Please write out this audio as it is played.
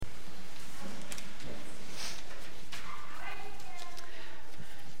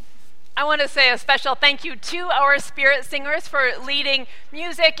I want to say a special thank you to our Spirit singers for leading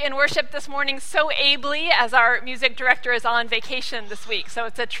music and worship this morning so ably, as our music director is on vacation this week. So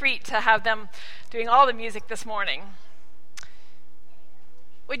it's a treat to have them doing all the music this morning.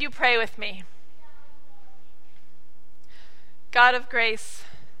 Would you pray with me? God of grace,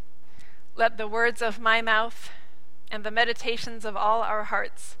 let the words of my mouth and the meditations of all our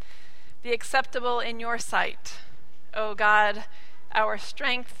hearts be acceptable in your sight, O God, our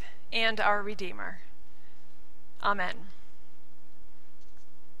strength and our Redeemer. Amen.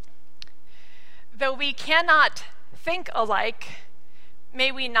 Though we cannot think alike,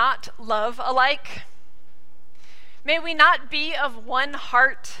 may we not love alike. May we not be of one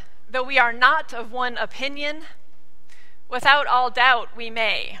heart, though we are not of one opinion. Without all doubt we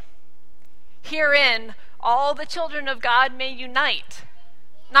may. Herein all the children of God may unite,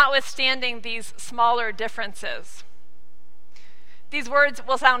 notwithstanding these smaller differences. These words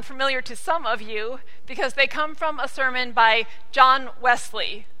will sound familiar to some of you because they come from a sermon by John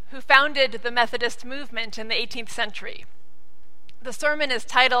Wesley, who founded the Methodist movement in the 18th century. The sermon is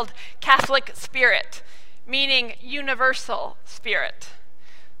titled Catholic Spirit, meaning universal spirit.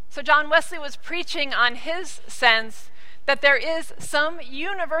 So John Wesley was preaching on his sense that there is some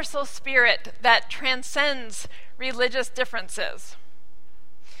universal spirit that transcends religious differences.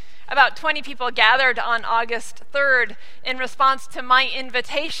 About 20 people gathered on August 3rd in response to my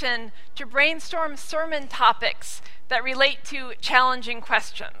invitation to brainstorm sermon topics that relate to challenging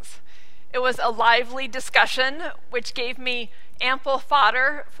questions. It was a lively discussion, which gave me ample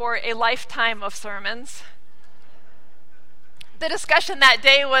fodder for a lifetime of sermons. The discussion that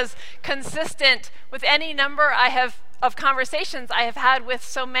day was consistent with any number of conversations I have had with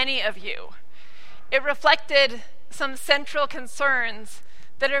so many of you. It reflected some central concerns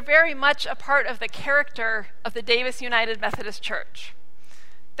that are very much a part of the character of the Davis United Methodist Church.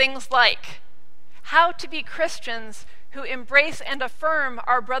 Things like how to be Christians who embrace and affirm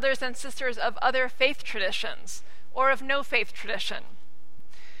our brothers and sisters of other faith traditions or of no faith tradition.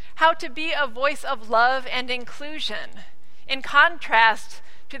 How to be a voice of love and inclusion, in contrast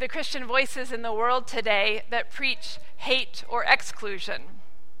to the Christian voices in the world today that preach hate or exclusion.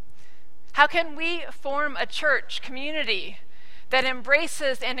 How can we form a church community that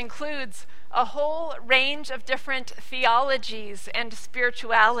embraces and includes a whole range of different theologies and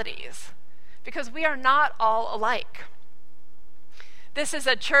spiritualities? Because we are not all alike. This is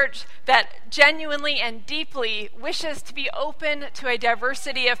a church that genuinely and deeply wishes to be open to a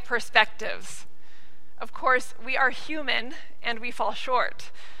diversity of perspectives. Of course, we are human and we fall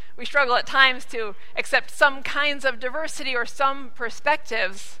short. We struggle at times to accept some kinds of diversity or some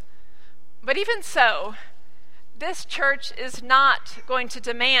perspectives. But even so, this church is not going to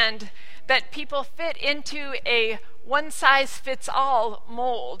demand that people fit into a one-size-fits-all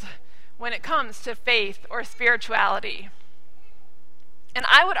mold when it comes to faith or spirituality. And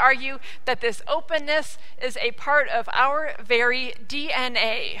I would argue that this openness is a part of our very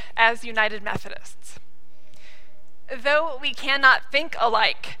DNA as United Methodists. Though we cannot think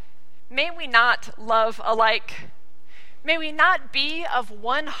alike, may we not love alike. May we not be of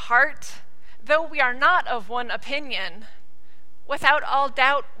one heart, though we are not of one opinion. Without all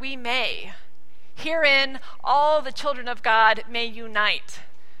doubt we may. Herein all the children of God may unite,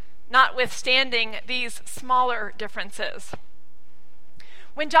 notwithstanding these smaller differences.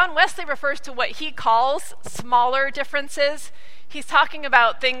 When John Wesley refers to what he calls smaller differences, he's talking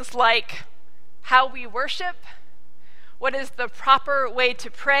about things like how we worship, what is the proper way to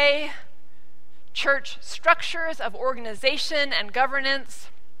pray, church structures of organization and governance.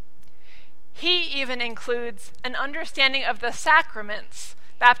 He even includes an understanding of the sacraments,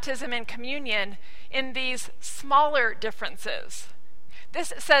 baptism and communion, in these smaller differences.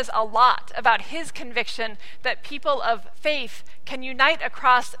 This says a lot about his conviction that people of faith can unite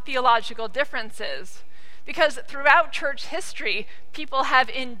across theological differences, because throughout church history, people have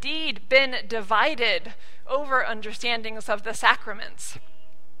indeed been divided over understandings of the sacraments.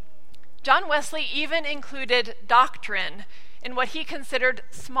 John Wesley even included doctrine in what he considered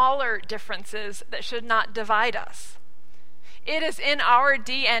smaller differences that should not divide us. It is in our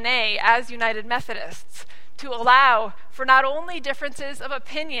DNA as United Methodists to allow for not only differences of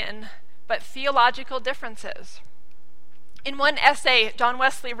opinion, but theological differences. In one essay, John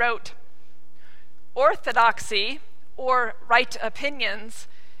Wesley wrote, "Orthodoxy, or right opinions,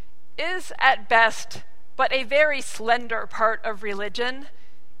 is at best but a very slender part of religion,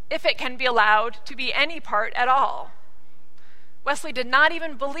 if it can be allowed to be any part at all." Wesley did not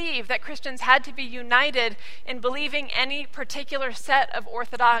even believe that Christians had to be united in believing any particular set of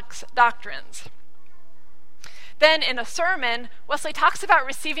orthodox doctrines. Then in a sermon, Wesley talks about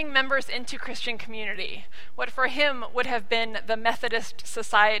receiving members into Christian community, what for him would have been the Methodist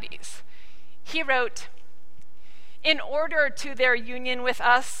societies. He wrote, "In order to their union with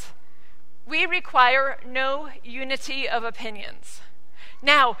us, we require no unity of opinions.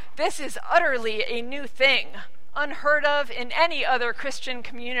 Now, this is utterly a new thing, unheard of in any other Christian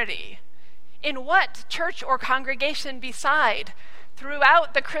community. In what church or congregation beside,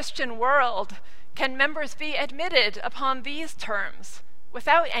 throughout the Christian world, can members be admitted upon these terms,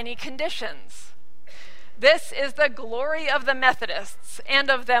 without any conditions? This is the glory of the Methodists,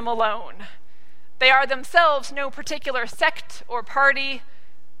 and of them alone. They are themselves no particular sect or party,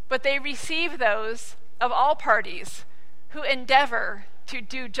 but they receive those of all parties who endeavor to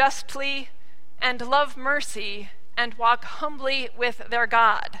do justly and love mercy and walk humbly with their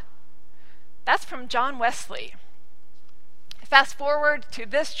God." That's from John Wesley. Fast forward to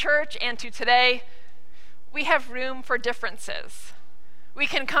this church and to today, we have room for differences. We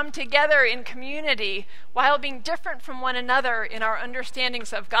can come together in community while being different from one another in our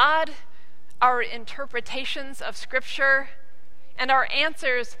understandings of God, our interpretations of Scripture, and our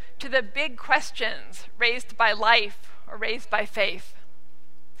answers to the big questions raised by life or raised by faith.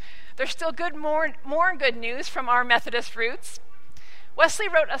 There's still more good news from our Methodist roots. Wesley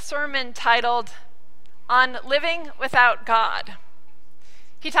wrote a sermon titled "On Living Without God."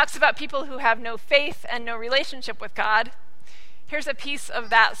 He talks about people who have no faith and no relationship with God. Here's a piece of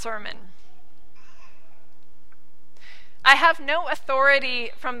that sermon. "I have no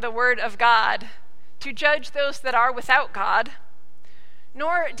authority from the Word of God to judge those that are without God,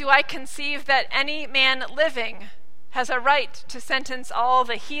 nor do I conceive that any man living has a right to sentence all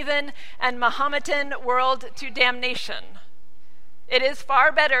the heathen and Mahometan world to damnation. It is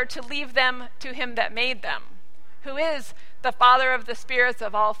far better to leave them to him that made them, who is the Father of the spirits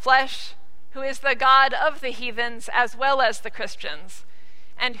of all flesh, who is the God of the heathens as well as the Christians,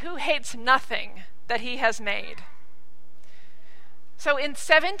 and who hates nothing that he has made." So in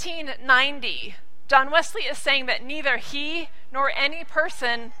 1790, John Wesley is saying that neither he nor any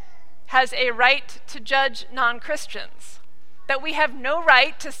person has a right to judge non-Christians, that we have no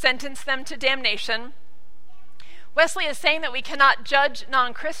right to sentence them to damnation. Wesley is saying that we cannot judge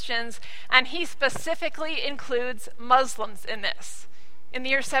non-Christians, and he specifically includes Muslims in this, in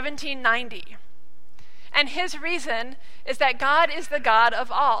the year 1790. And his reason is that God is the God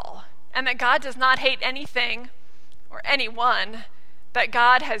of all, and that God does not hate anything or anyone that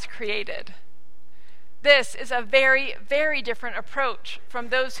God has created. This is a very, very different approach from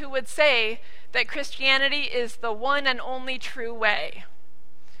those who would say that Christianity is the one and only true way.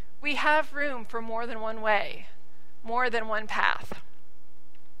 We have room for more than one way, more than one path.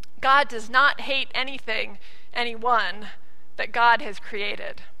 God does not hate anything, anyone that God has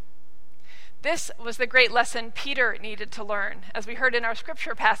created. This was the great lesson Peter needed to learn, as we heard in our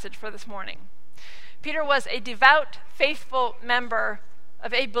scripture passage for this morning. Peter was a devout, faithful member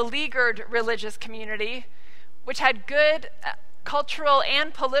of a beleaguered religious community, which had good cultural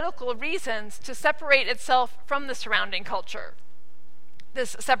and political reasons to separate itself from the surrounding culture.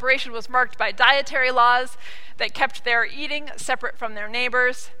 This separation was marked by dietary laws that kept their eating separate from their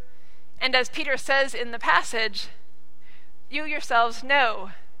neighbors. And as Peter says in the passage, "You yourselves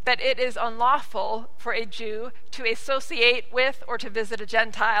know that it is unlawful for a Jew to associate with or to visit a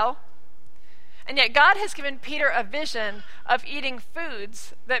Gentile." And yet God has given Peter a vision of eating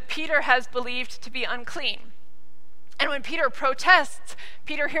foods that Peter has believed to be unclean. And when Peter protests,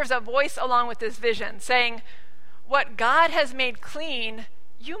 Peter hears a voice along with this vision saying, "What God has made clean,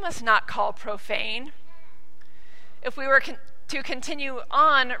 you must not call profane." If we were to continue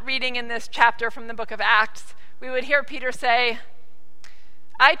on reading in this chapter from the book of Acts, we would hear Peter say,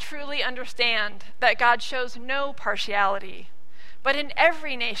 "I truly understand that God shows no partiality, but in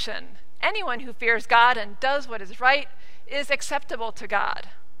every nation, anyone who fears God and does what is right is acceptable to God."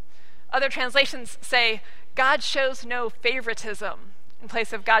 Other translations say, "God shows no favoritism," in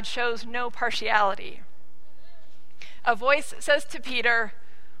place of "God shows no partiality." A voice says to Peter,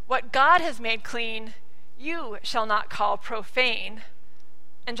 "What God has made clean, you shall not call profane."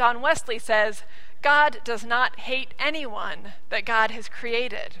 And John Wesley says, "God does not hate anyone that God has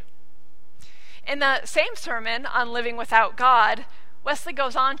created." In the same sermon on living without God, Wesley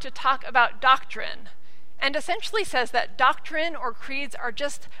goes on to talk about doctrine, and essentially says that doctrine or creeds are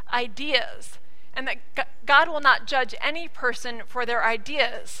just ideas, and that God will not judge any person for their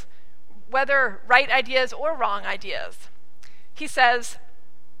ideas, whether right ideas or wrong ideas. He says,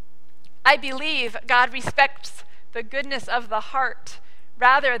 "I believe God respects the goodness of the heart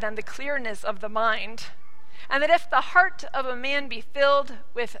rather than the clearness of the mind, and that if the heart of a man be filled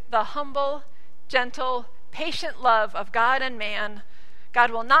with the humble, gentle, patient love of God and man,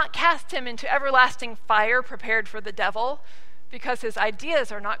 God will not cast him into everlasting fire prepared for the devil because his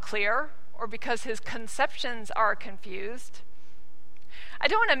ideas are not clear or because his conceptions are confused. I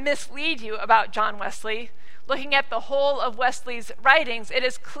don't want to mislead you about John Wesley. Looking at the whole of Wesley's writings, it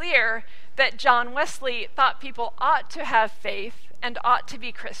is clear that John Wesley thought people ought to have faith and ought to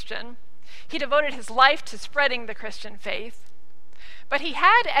be Christian. He devoted his life to spreading the Christian faith. But he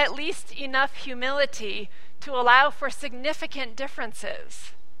had at least enough humility to allow for significant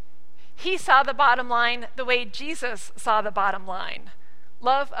differences. He saw the bottom line the way Jesus saw the bottom line: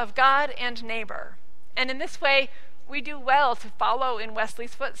 love of God and neighbor. And in this way, we do well to follow in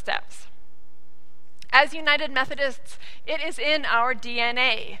Wesley's footsteps. As United Methodists, it is in our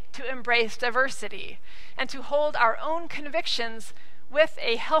DNA to embrace diversity and to hold our own convictions with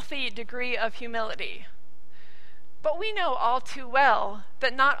a healthy degree of humility. But we know all too well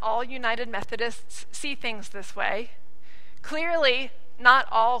that not all United Methodists see things this way. Clearly, not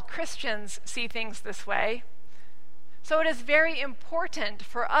all Christians see things this way. So it is very important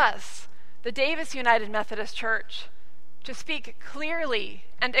for us, the Davis United Methodist Church, to speak clearly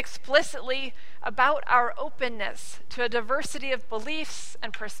and explicitly about our openness to a diversity of beliefs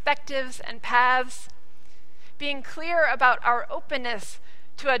and perspectives and paths. Being clear about our openness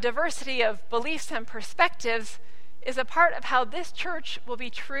to a diversity of beliefs and perspectives is a part of how this church will be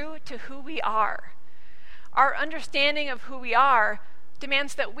true to who we are. Our understanding of who we are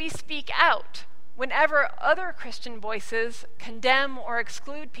demands that we speak out whenever other Christian voices condemn or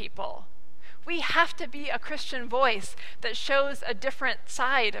exclude people. We have to be a Christian voice that shows a different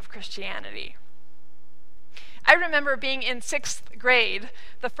side of Christianity. I remember being in 6th grade,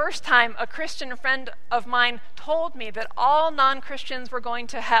 the first time a Christian friend of mine told me that all non-Christians were going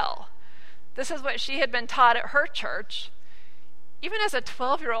to hell. This is what she had been taught at her church. Even as a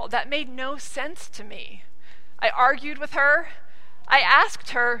 12-year-old, that made no sense to me. I argued with her. I asked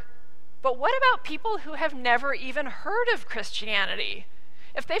her, but what about people who have never even heard of Christianity?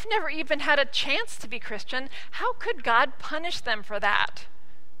 If they've never even had a chance to be Christian, how could God punish them for that?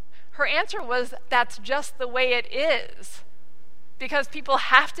 Her answer was, that's just the way it is, because people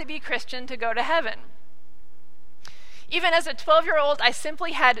have to be Christian to go to heaven. Even as a 12-year-old, I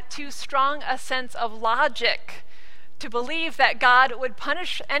simply had too strong a sense of logic to believe that God would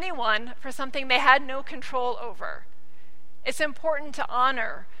punish anyone for something they had no control over. It's important to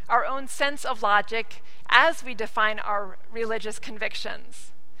honor our own sense of logic as we define our religious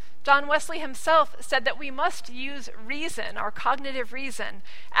convictions. John Wesley himself said that we must use reason, our cognitive reason,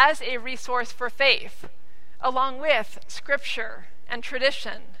 as a resource for faith, along with scripture and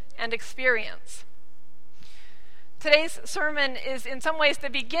tradition and experience. Today's sermon is in some ways the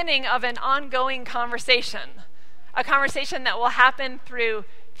beginning of an ongoing conversation, a conversation that will happen through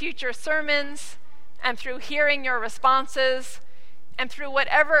future sermons and through hearing your responses and through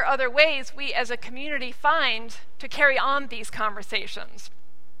whatever other ways we as a community find to carry on these conversations.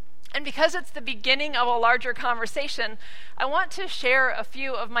 And because it's the beginning of a larger conversation, I want to share a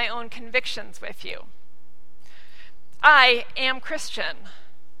few of my own convictions with you. I am Christian.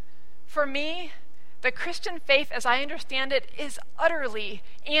 For me, the Christian faith as I understand it is utterly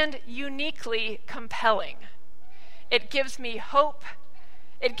and uniquely compelling. It gives me hope.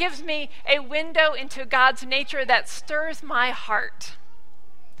 It gives me a window into God's nature that stirs my heart.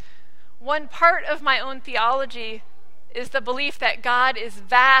 One part of my own theology is the belief that God is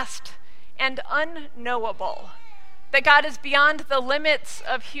vast and unknowable, that God is beyond the limits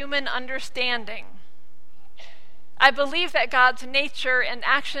of human understanding. I believe that God's nature and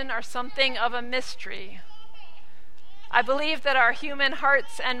action are something of a mystery. I believe that our human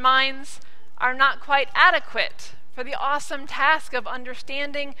hearts and minds are not quite adequate for the awesome task of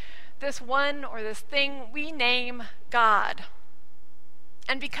understanding this one or this thing we name God.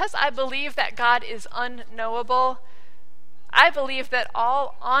 And because I believe that God is unknowable, I believe that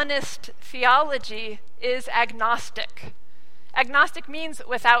all honest theology is agnostic. Agnostic means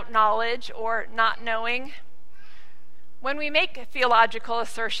without knowledge or not knowing. When we make theological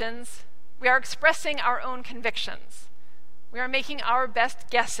assertions, we are expressing our own convictions. We are making our best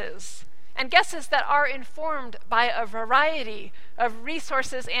guesses, and guesses that are informed by a variety of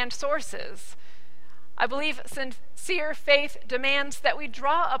resources and sources. I believe sincere faith demands that we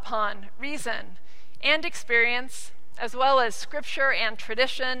draw upon reason and experience, as well as scripture and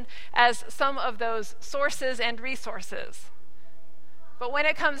tradition, as some of those sources and resources. But when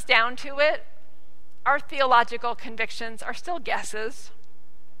it comes down to it, our theological convictions are still guesses.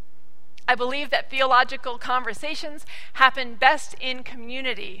 I believe that theological conversations happen best in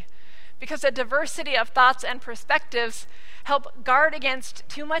community, because a diversity of thoughts and perspectives help guard against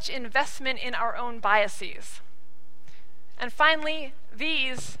too much investment in our own biases. And finally,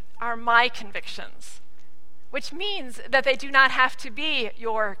 these are my convictions, which means that they do not have to be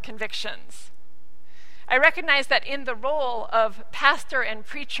your convictions. I recognize that in the role of pastor and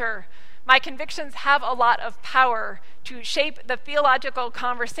preacher, my convictions have a lot of power to shape the theological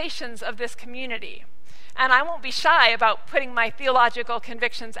conversations of this community. And I won't be shy about putting my theological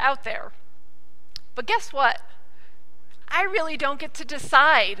convictions out there. But guess what? I really don't get to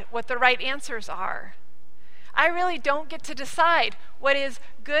decide what the right answers are. I really don't get to decide what is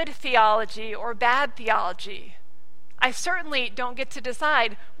good theology or bad theology. I certainly don't get to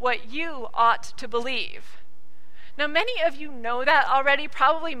decide what you ought to believe. Now, many of you know that already,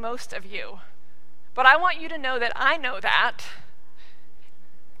 probably most of you. But I want you to know that I know that.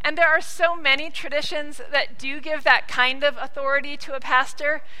 And there are so many traditions that do give that kind of authority to a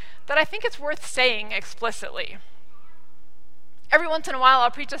pastor that I think it's worth saying explicitly. Every once in a while,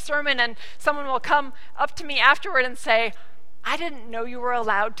 I'll preach a sermon and someone will come up to me afterward and say, "I didn't know you were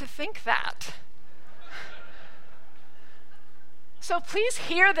allowed to think that." So please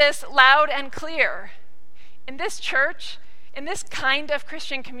hear this loud and clear. In this church, in this kind of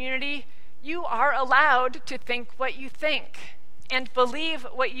Christian community, you are allowed to think what you think and believe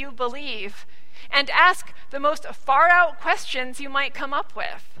what you believe and ask the most far-out questions you might come up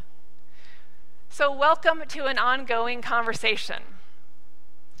with. So welcome to an ongoing conversation.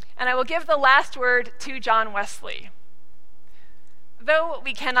 And I will give the last word to John Wesley. Though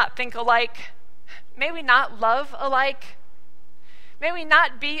we cannot think alike, may we not love alike? May we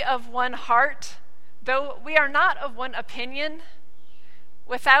not be of one heart, though we are not of one opinion?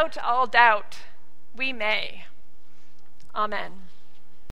 Without all doubt, we may. Amen.